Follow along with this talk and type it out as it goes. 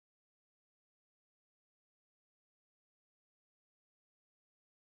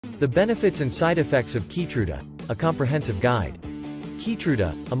The benefits and side effects of Keytruda, a comprehensive guide. Keytruda,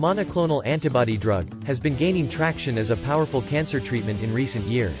 a monoclonal antibody drug, has been gaining traction as a powerful cancer treatment in recent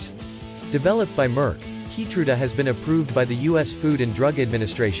years. Developed by Merck, Keytruda has been approved by the U.S. Food and Drug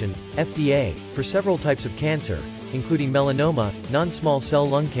Administration, FDA, for several types of cancer, including melanoma, non-small cell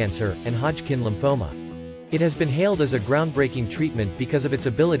lung cancer, and Hodgkin lymphoma. It has been hailed as a groundbreaking treatment because of its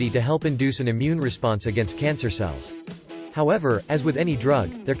ability to help induce an immune response against cancer cells. However, as with any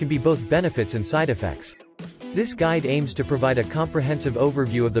drug, there can be both benefits and side effects. This guide aims to provide a comprehensive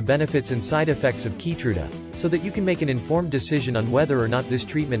overview of the benefits and side effects of Keytruda, so that you can make an informed decision on whether or not this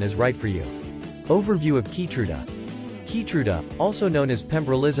treatment is right for you. Overview of Keytruda. Keytruda, also known as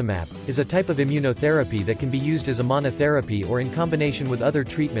pembrolizumab, is a type of immunotherapy that can be used as a monotherapy or in combination with other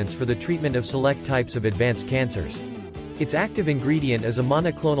treatments for the treatment of select types of advanced cancers. Its active ingredient is a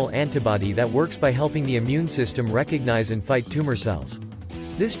monoclonal antibody that works by helping the immune system recognize and fight tumor cells.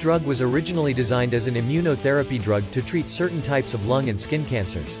 This drug was originally designed as an immunotherapy drug to treat certain types of lung and skin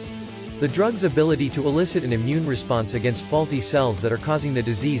cancers. The drug's ability to elicit an immune response against faulty cells that are causing the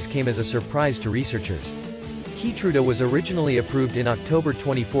disease came as a surprise to researchers. Keytruda was originally approved in October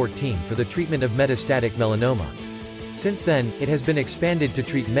 2014 for the treatment of metastatic melanoma. Since then, it has been expanded to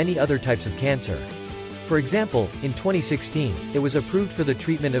treat many other types of cancer. For example, in 2016, it was approved for the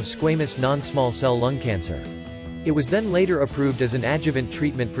treatment of squamous non-small cell lung cancer. It was then later approved as an adjuvant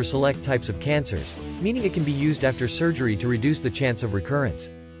treatment for select types of cancers, meaning it can be used after surgery to reduce the chance of recurrence.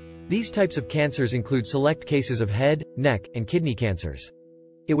 These types of cancers include select cases of head, neck, and kidney cancers.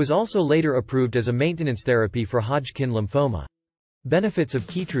 It was also later approved as a maintenance therapy for Hodgkin lymphoma. Benefits of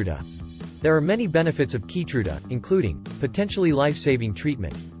Keytruda. There are many benefits of Keytruda, including potentially life-saving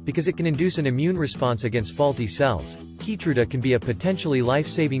treatment. Because it can induce an immune response against faulty cells, Keytruda can be a potentially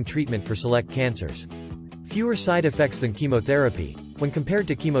life-saving treatment for select cancers. Fewer side effects than chemotherapy. When compared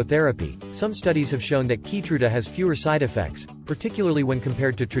to chemotherapy, some studies have shown that Keytruda has fewer side effects, particularly when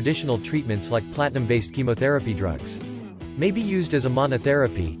compared to traditional treatments like platinum-based chemotherapy drugs. May be used as a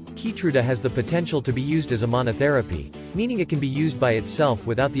monotherapy. Keytruda has the potential to be used as a monotherapy, meaning it can be used by itself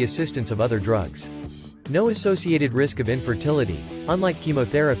without the assistance of other drugs. No associated risk of infertility. Unlike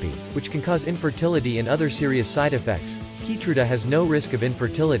chemotherapy, which can cause infertility and other serious side effects, Keytruda has no risk of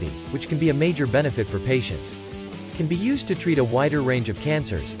infertility, which can be a major benefit for patients. Can be used to treat a wider range of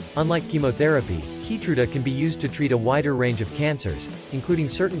cancers. Unlike chemotherapy, Keytruda can be used to treat a wider range of cancers, including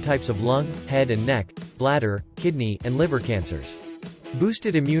certain types of lung, head and neck, bladder, kidney, and liver cancers.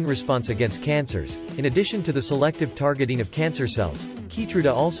 Boosted immune response against cancers. In addition to the selective targeting of cancer cells,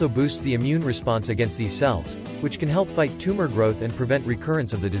 Keytruda also boosts the immune response against these cells, which can help fight tumor growth and prevent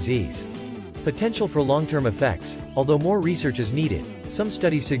recurrence of the disease. Potential for long-term effects. Although more research is needed, some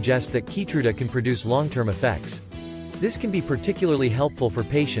studies suggest that Keytruda can produce long-term effects. This can be particularly helpful for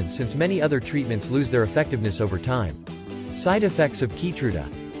patients since many other treatments lose their effectiveness over time. Side effects of Keytruda.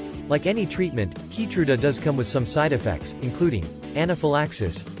 Like any treatment, Keytruda does come with some side effects, including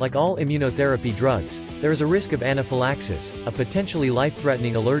anaphylaxis. Like all immunotherapy drugs, there is a risk of anaphylaxis, a potentially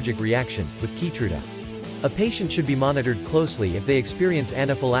life-threatening allergic reaction, with Keytruda. A patient should be monitored closely if they experience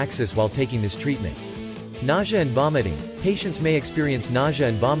anaphylaxis while taking this treatment. Nausea and vomiting. Patients may experience nausea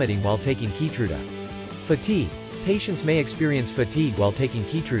and vomiting while taking Keytruda. Fatigue. Patients may experience fatigue while taking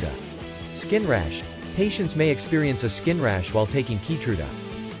Keytruda. Skin rash. Patients may experience a skin rash while taking Keytruda.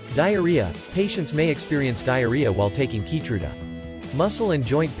 Diarrhea. Patients may experience diarrhea while taking Keytruda. Muscle and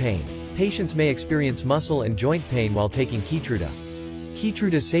joint pain. Patients may experience muscle and joint pain while taking Keytruda.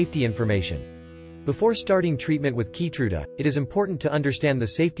 Keytruda safety information. Before starting treatment with Keytruda, it is important to understand the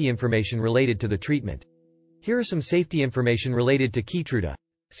safety information related to the treatment. Here are some safety information related to Keytruda.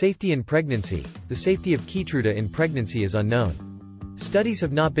 Safety in pregnancy. The safety of Keytruda in pregnancy is unknown. Studies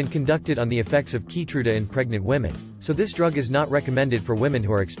have not been conducted on the effects of Keytruda in pregnant women, so this drug is not recommended for women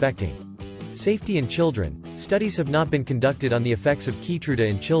who are expecting. Safety in children. Studies have not been conducted on the effects of Keytruda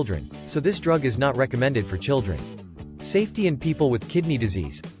in children, so this drug is not recommended for children. Safety in people with kidney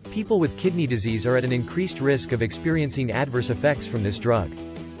disease. People with kidney disease are at an increased risk of experiencing adverse effects from this drug.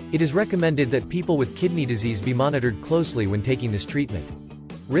 It is recommended that people with kidney disease be monitored closely when taking this treatment.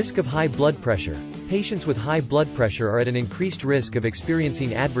 Risk of high blood pressure. Patients with high blood pressure are at an increased risk of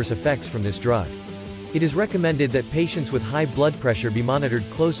experiencing adverse effects from this drug. It is recommended that patients with high blood pressure be monitored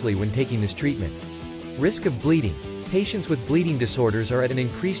closely when taking this treatment. Risk of bleeding. Patients with bleeding disorders are at an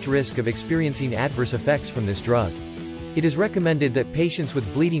increased risk of experiencing adverse effects from this drug. It is recommended that patients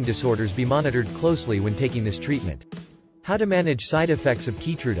with bleeding disorders be monitored closely when taking this treatment. How to manage side effects of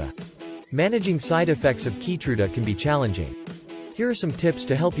Keytruda. Managing side effects of Keytruda can be challenging. Here are some tips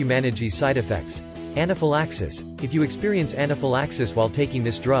to help you manage these side effects. Anaphylaxis. If you experience anaphylaxis while taking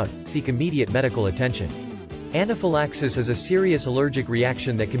this drug, seek immediate medical attention. Anaphylaxis is a serious allergic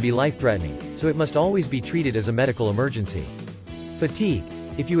reaction that can be life-threatening, so it must always be treated as a medical emergency. Fatigue.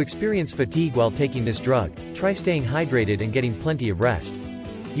 If you experience fatigue while taking this drug, try staying hydrated and getting plenty of rest.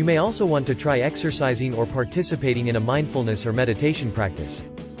 You may also want to try exercising or participating in a mindfulness or meditation practice.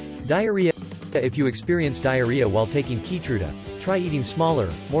 Diarrhea. If you experience diarrhea while taking Keytruda, try eating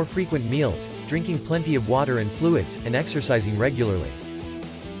smaller, more frequent meals, drinking plenty of water and fluids, and exercising regularly.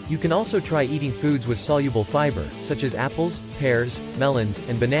 You can also try eating foods with soluble fiber, such as apples, pears, melons,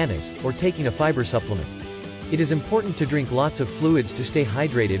 and bananas, or taking a fiber supplement. It is important to drink lots of fluids to stay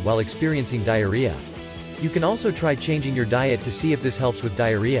hydrated while experiencing diarrhea. You can also try changing your diet to see if this helps with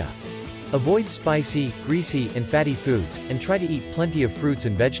diarrhea. Avoid spicy, greasy, and fatty foods, and try to eat plenty of fruits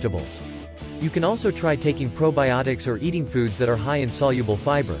and vegetables. You can also try taking probiotics or eating foods that are high in soluble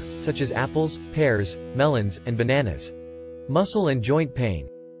fiber, such as apples, pears, melons, and bananas. Muscle and joint pain.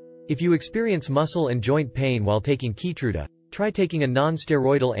 If you experience muscle and joint pain while taking Keytruda, try taking a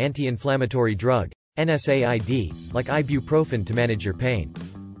non-steroidal anti-inflammatory drug, NSAID, like ibuprofen to manage your pain.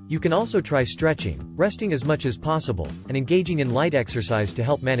 You can also try stretching, resting as much as possible, and engaging in light exercise to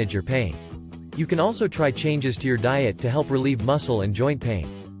help manage your pain. You can also try changes to your diet to help relieve muscle and joint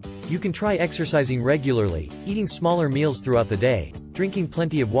pain. You can try exercising regularly, eating smaller meals throughout the day, drinking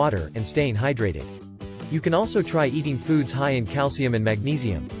plenty of water, and staying hydrated. You can also try eating foods high in calcium and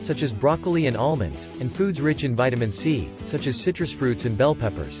magnesium, such as broccoli and almonds, and foods rich in vitamin C, such as citrus fruits and bell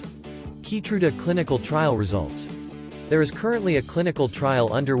peppers. Keytruda clinical trial results. There is currently a clinical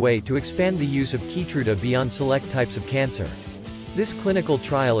trial underway to expand the use of Keytruda beyond select types of cancer. This clinical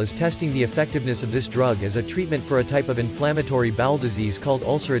trial is testing the effectiveness of this drug as a treatment for a type of inflammatory bowel disease called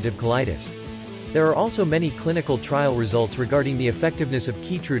ulcerative colitis. There are also many clinical trial results regarding the effectiveness of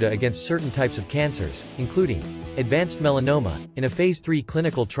Keytruda against certain types of cancers, including advanced melanoma. In a phase 3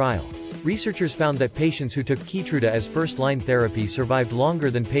 clinical trial, researchers found that patients who took Keytruda as first-line therapy survived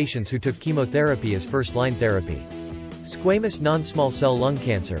longer than patients who took chemotherapy as first-line therapy. Squamous non-small cell lung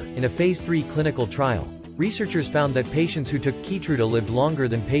cancer. In a phase 3 clinical trial, researchers found that patients who took Keytruda lived longer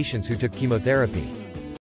than patients who took chemotherapy.